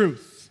this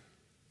truth.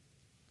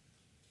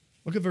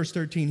 Look at verse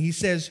 13. He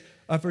says,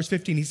 verse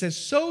 15, he says,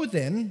 so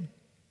then,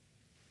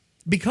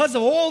 because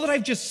of all that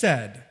I've just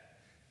said,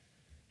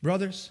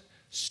 brothers,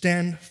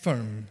 stand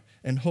firm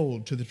and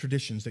hold to the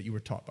traditions that you were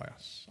taught by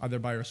us, either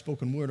by our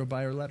spoken word or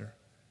by our letter.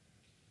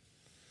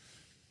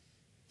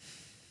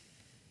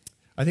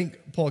 I think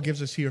Paul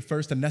gives us here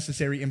first a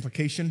necessary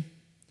implication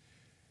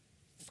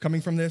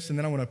coming from this, and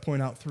then I want to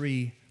point out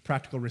three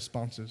practical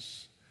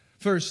responses.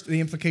 First, the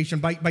implication,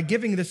 by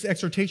giving this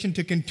exhortation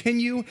to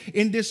continue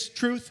in this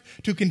truth,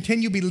 to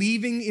continue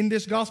believing in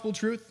this gospel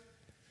truth,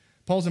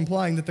 Paul's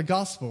implying that the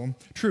gospel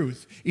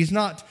truth is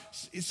not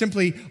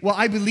simply, well,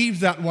 I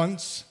believed that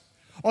once.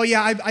 Oh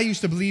yeah, I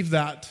used to believe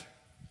that.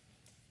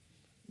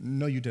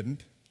 No, you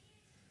didn't.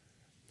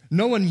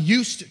 No one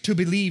used to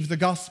believe the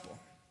gospel.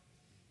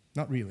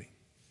 Not really.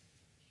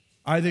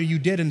 Either you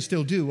did and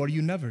still do, or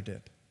you never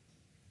did.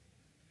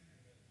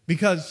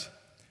 Because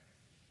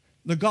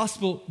the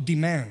gospel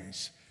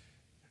demands,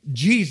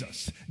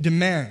 Jesus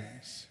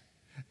demands,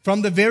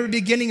 from the very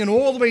beginning and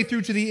all the way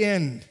through to the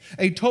end,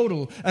 a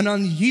total and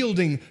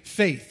unyielding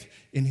faith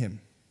in him.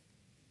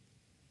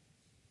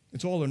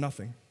 It's all or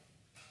nothing.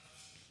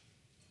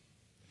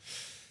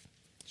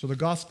 So the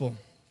gospel,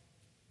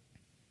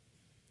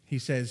 he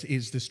says,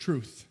 is this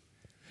truth.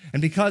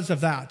 And because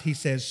of that, he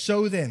says,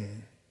 so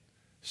then,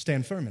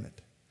 stand firm in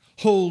it.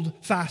 Hold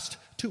fast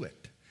to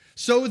it.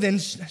 So then,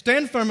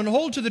 stand firm and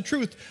hold to the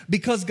truth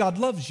because God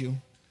loves you.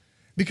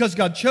 Because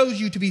God chose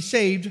you to be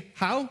saved.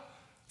 How?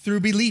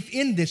 Through belief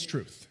in this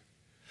truth.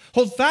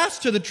 Hold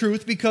fast to the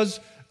truth because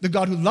the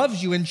God who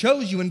loves you and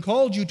chose you and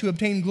called you to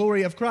obtain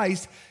glory of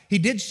Christ, he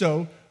did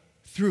so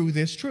through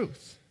this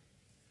truth.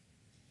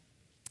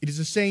 It is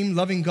the same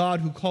loving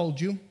God who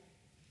called you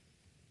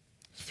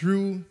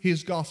through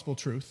his gospel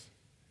truth.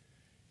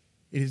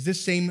 It is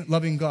this same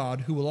loving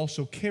God who will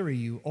also carry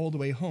you all the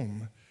way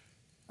home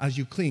as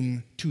you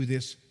cling to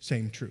this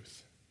same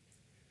truth.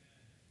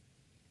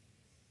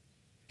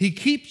 He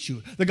keeps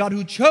you. The God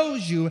who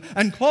chose you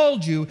and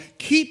called you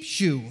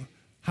keeps you.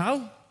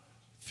 How?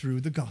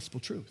 Through the gospel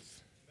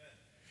truth.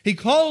 He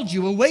called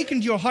you,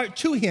 awakened your heart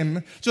to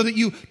him so that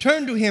you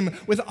turn to him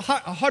with a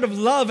heart of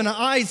love and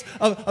eyes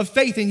of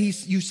faith, and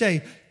you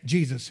say,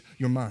 Jesus,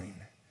 you're mine.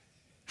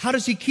 How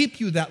does he keep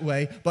you that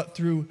way? But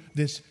through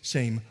this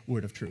same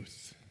word of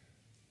truth.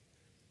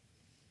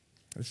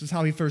 This is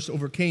how he first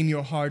overcame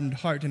your hardened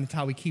heart, and it's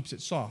how he keeps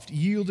it soft,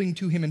 yielding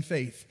to him in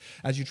faith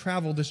as you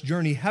travel this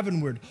journey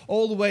heavenward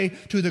all the way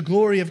to the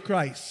glory of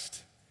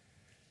Christ.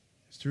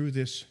 It's through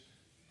this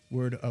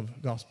word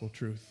of gospel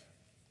truth.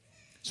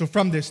 So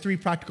from this, three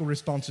practical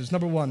responses.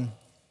 Number one,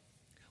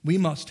 we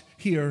must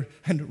hear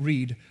and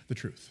read the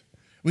truth.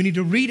 We need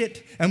to read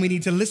it and we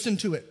need to listen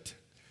to it.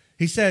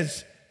 He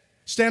says,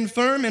 stand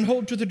firm and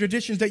hold to the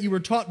traditions that you were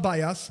taught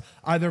by us,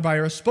 either by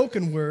our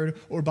spoken word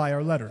or by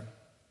our letter.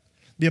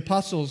 The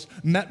apostles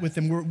met with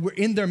them, were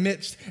in their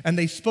midst, and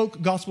they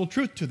spoke gospel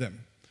truth to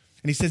them.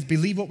 And he says,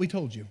 believe what we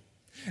told you.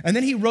 And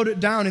then he wrote it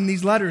down in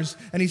these letters,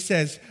 and he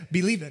says,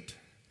 believe it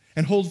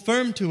and hold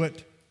firm to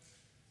it.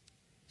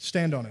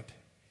 Stand on it.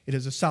 It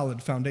is a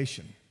solid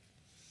foundation.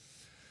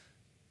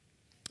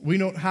 We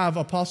don't have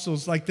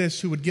apostles like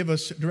this who would give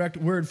us direct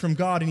word from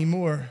God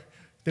anymore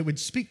that would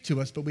speak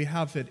to us, but we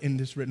have it in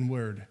this written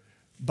word.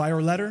 By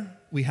our letter,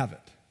 we have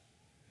it.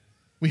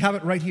 We have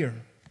it right here.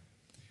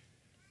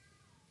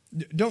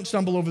 Don't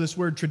stumble over this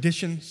word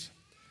traditions.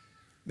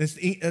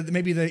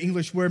 Maybe the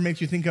English word makes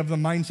you think of the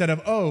mindset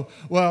of, oh,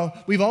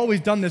 well, we've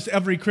always done this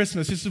every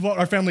Christmas. This is what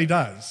our family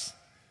does.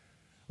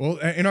 Well,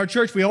 in our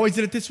church, we always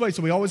did it this way,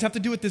 so we always have to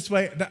do it this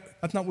way.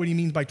 That's not what he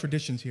means by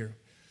traditions here.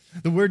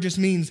 The word just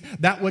means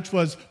that which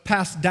was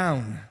passed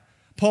down.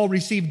 Paul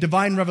received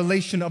divine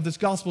revelation of this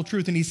gospel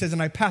truth, and he says,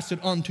 and I pass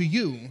it on to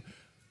you.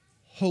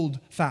 Hold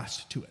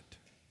fast to it.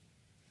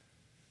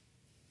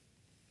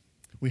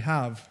 We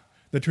have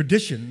the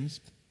traditions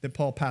that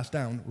Paul passed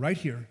down right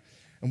here,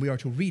 and we are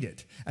to read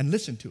it and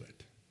listen to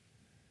it.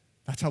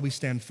 That's how we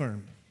stand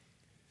firm.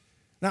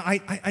 Now,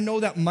 I know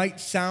that might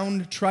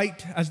sound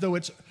trite, as though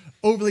it's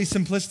overly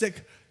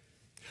simplistic.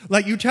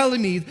 Like you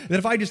telling me that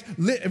if I just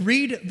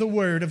read the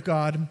Word of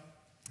God,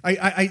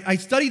 I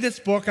study this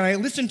book, and I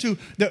listen to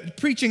the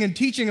preaching and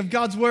teaching of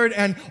God's Word,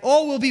 and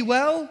all will be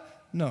well?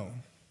 No.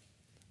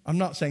 I'm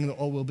not saying that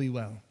all will be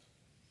well.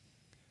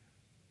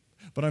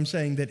 But I'm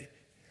saying that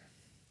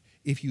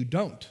if you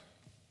don't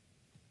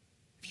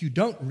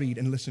read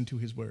and listen to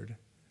his word,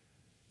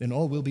 then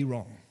all will be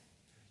wrong.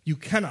 You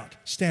cannot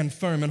stand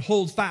firm and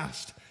hold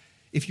fast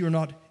if you're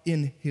not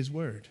in his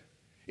word.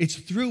 It's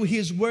through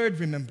his word,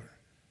 remember,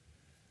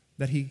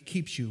 that he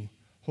keeps you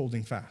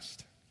holding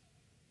fast.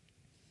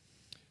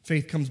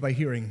 Faith comes by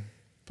hearing,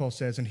 Paul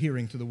says, and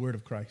hearing to the word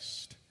of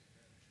Christ.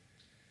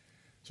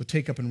 So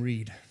take up and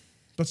read.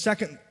 But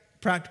second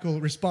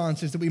practical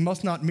response is that we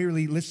must not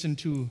merely listen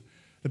to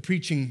the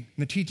preaching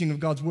and the teaching of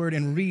God's word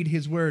and read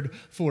his word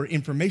for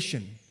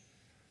information.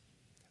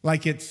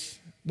 Like this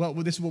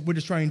is what we're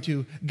just trying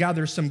to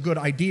gather some good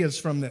ideas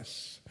from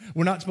this.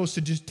 We're not supposed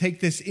to just take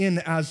this in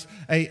as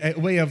a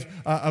way of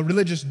a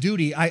religious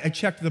duty. I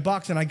checked the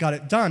box and I got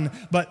it done,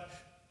 but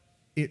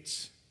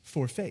it's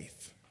for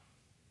faith.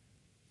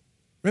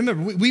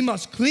 Remember, we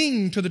must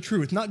cling to the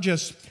truth, not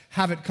just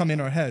have it come in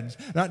our heads,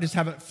 not just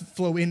have it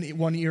flow in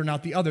one ear and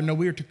out the other. No,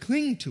 we are to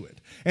cling to it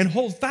and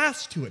hold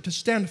fast to it, to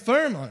stand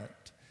firm on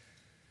it.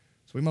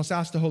 So we must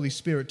ask the Holy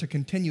Spirit to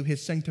continue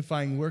his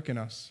sanctifying work in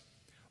us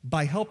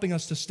by helping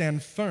us to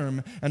stand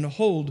firm and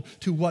hold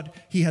to what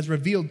he has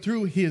revealed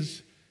through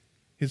his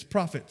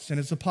prophets and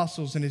his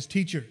apostles and his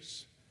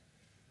teachers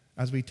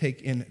as we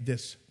take in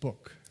this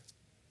book.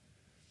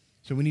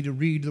 So we need to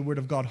read the Word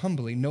of God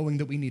humbly, knowing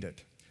that we need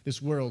it.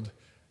 This world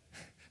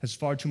has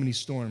far too many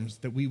storms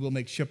that we will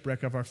make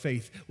shipwreck of our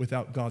faith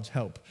without God's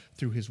help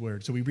through his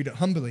Word. So we read it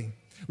humbly.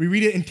 We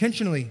read it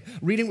intentionally.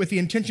 Read it with the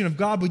intention of,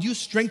 God, would you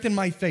strengthen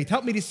my faith?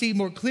 Help me to see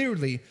more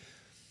clearly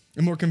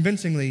and more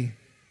convincingly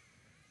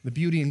the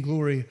beauty and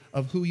glory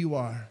of who you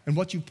are and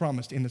what you've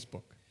promised in this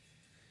book.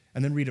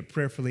 And then read it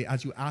prayerfully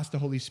as you ask the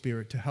Holy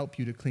Spirit to help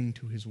you to cling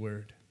to his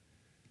Word.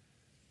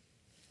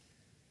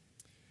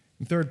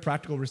 And third,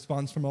 practical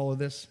response from all of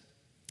this.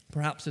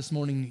 Perhaps this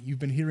morning you've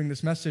been hearing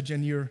this message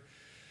and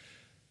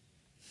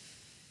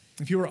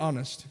if you were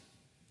honest,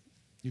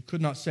 you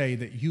could not say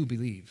that you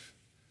believe.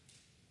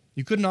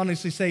 You couldn't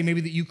honestly say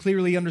maybe that you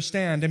clearly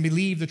understand and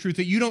believe the truth,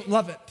 that you don't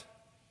love it.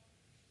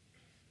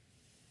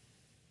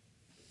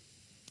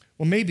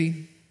 Well,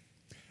 maybe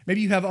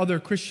you have other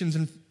Christians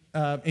in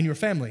your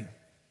family.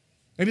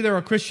 Maybe there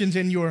are Christians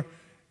in your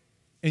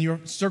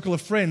circle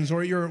of friends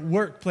or at your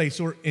workplace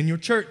or in your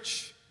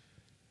church.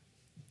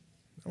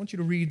 I want you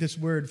to read this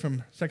word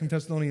from 2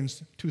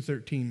 Thessalonians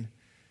 2:13.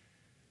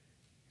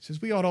 It says,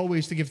 we ought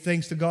always to give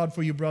thanks to God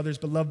for you, brothers,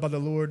 beloved by the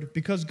Lord,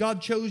 because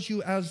God chose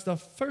you as the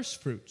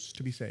first fruits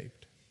to be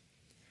saved.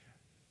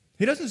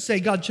 He doesn't say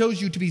God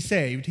chose you to be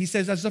saved. He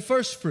says as the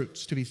first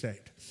fruits to be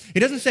saved. He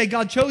doesn't say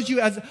God chose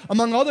you as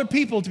among other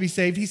people to be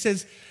saved. He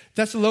says,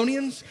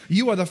 Thessalonians,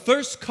 you are the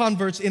first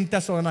converts in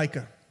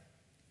Thessalonica.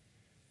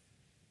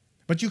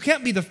 But you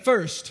can't be the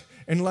first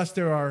unless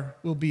there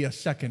will be a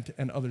second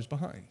and others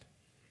behind.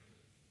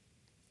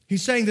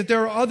 He's saying that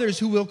there are others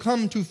who will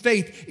come to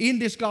faith in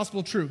this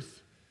gospel truth.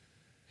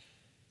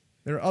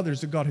 There are others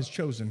that God has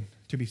chosen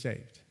to be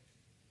saved.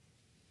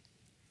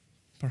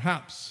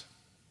 Perhaps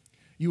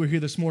you are here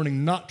this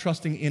morning not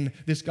trusting in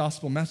this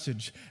gospel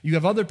message. You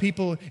have other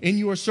people in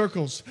your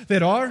circles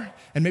that are,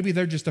 and maybe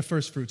they're just the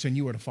first fruits and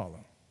you are to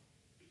follow.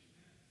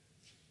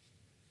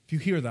 If you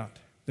hear that,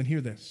 then hear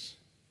this.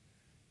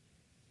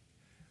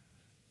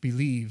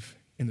 Believe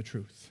in the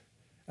truth,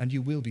 and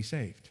you will be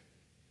saved.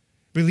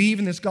 Believe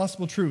in this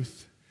gospel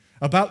truth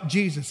about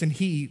Jesus, and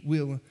he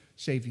will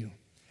save you.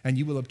 And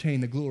you will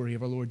obtain the glory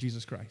of our Lord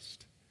Jesus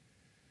Christ.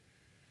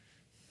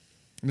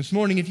 And this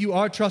morning, if you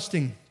are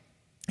trusting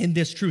in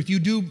this truth, you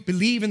do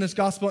believe in this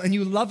gospel and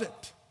you love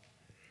it,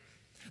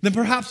 then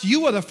perhaps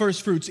you are the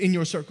first fruits in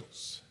your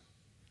circles.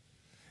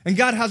 And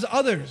God has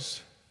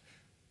others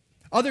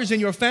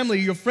in your family,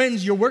 your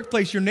friends, your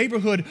workplace, your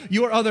neighborhood,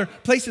 your other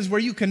places where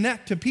you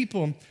connect to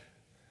people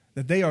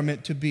that they are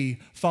meant to be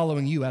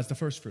following you as the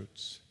first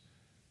fruits.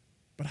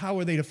 But how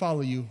are they to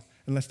follow you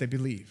unless they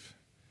believe?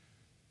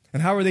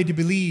 And how are they to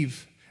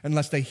believe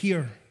unless they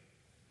hear?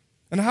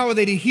 And how are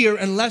they to hear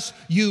unless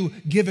you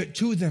give it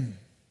to them?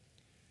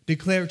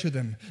 Declare to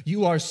them,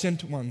 you are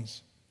sent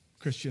ones,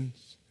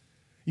 Christians.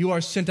 You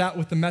are sent out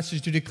with the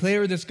message to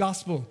declare this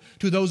gospel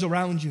to those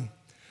around you,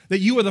 that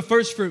you are the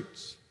first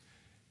fruits,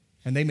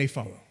 and they may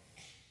follow.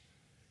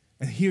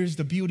 And here's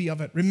the beauty of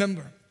it.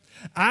 Remember,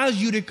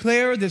 as you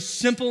declare this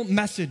simple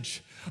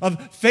message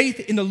of faith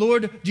in the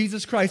Lord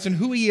Jesus Christ and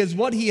who he is,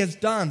 what he has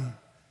done,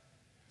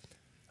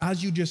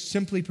 as you just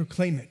simply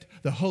proclaim it,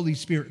 the Holy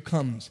Spirit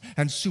comes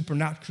and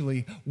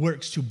supernaturally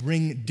works to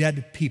bring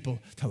dead people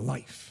to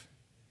life.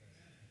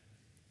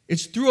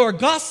 It's through our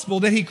gospel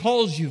that he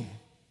calls you.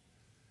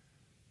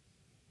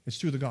 It's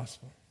through the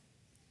gospel.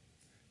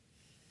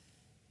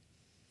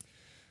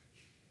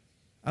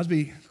 As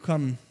we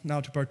come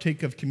now to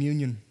partake of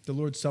communion, the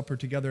Lord's Supper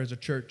together as a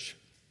church,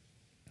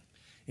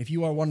 if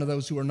you are one of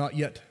those who are not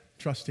yet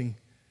trusting,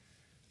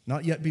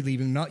 not yet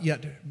believing, not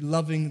yet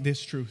loving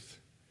this truth,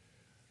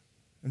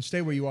 and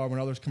stay where you are when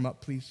others come up,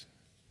 please.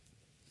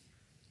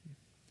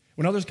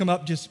 When others come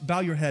up, just bow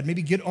your head.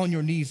 Maybe get on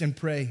your knees and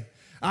pray.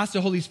 Ask the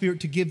Holy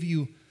Spirit to give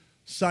you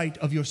sight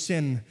of your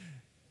sin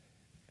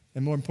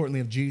and more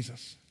importantly of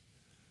Jesus.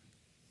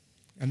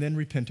 And then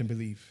repent and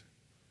believe.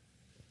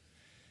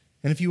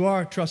 And if you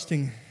are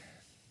trusting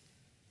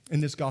in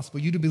this gospel,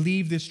 you to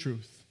believe this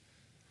truth,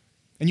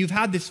 and you've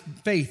had this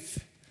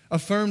faith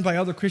affirmed by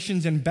other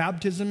Christians in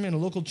baptism in a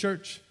local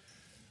church,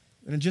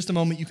 and in just a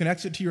moment you can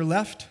exit to your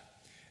left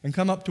and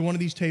come up to one of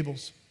these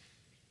tables.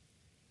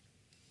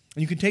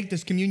 And you can take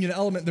this communion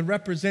element that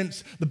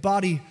represents the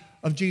body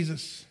of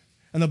Jesus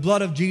and the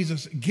blood of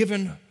Jesus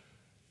given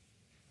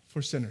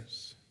for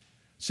sinners.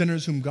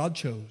 Sinners whom God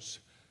chose,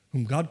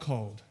 whom God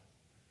called,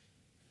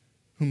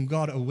 whom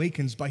God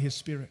awakens by his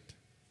Spirit.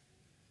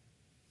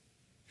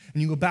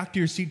 And you go back to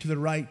your seat to the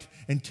right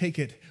and take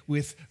it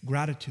with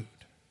gratitude.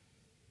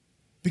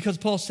 Because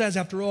Paul says,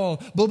 after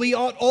all, but we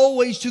ought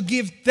always to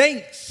give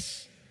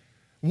thanks.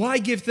 Why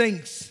give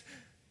thanks?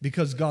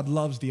 Because God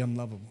loves the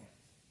unlovable.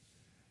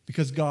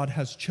 because God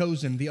has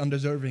chosen the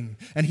undeserving,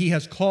 and he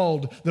has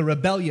called the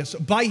rebellious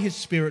by his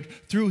Spirit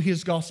through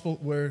his gospel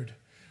word.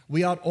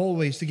 We ought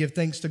always to give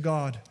thanks to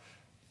God,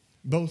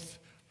 both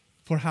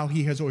for how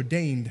he has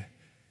ordained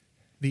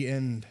the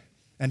end,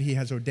 and he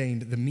has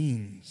ordained the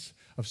means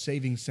of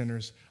saving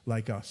sinners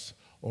like us,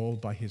 all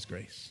by his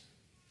grace.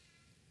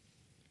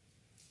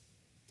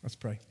 Let's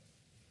pray.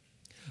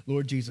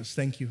 Lord Jesus,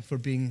 thank you for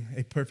being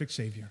a perfect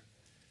Savior.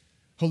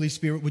 Holy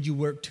Spirit, would you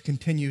work to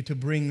continue to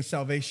bring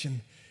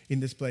salvation in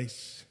this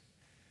place?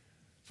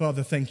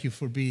 Father, thank you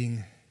for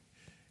being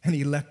an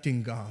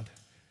electing God,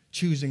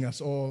 choosing us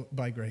all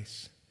by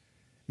grace.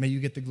 May you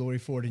get the glory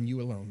for it, and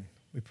you alone.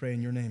 We pray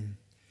in your name.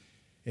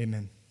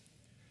 Amen.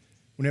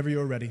 Whenever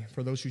you're ready,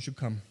 for those who should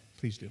come,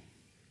 please do.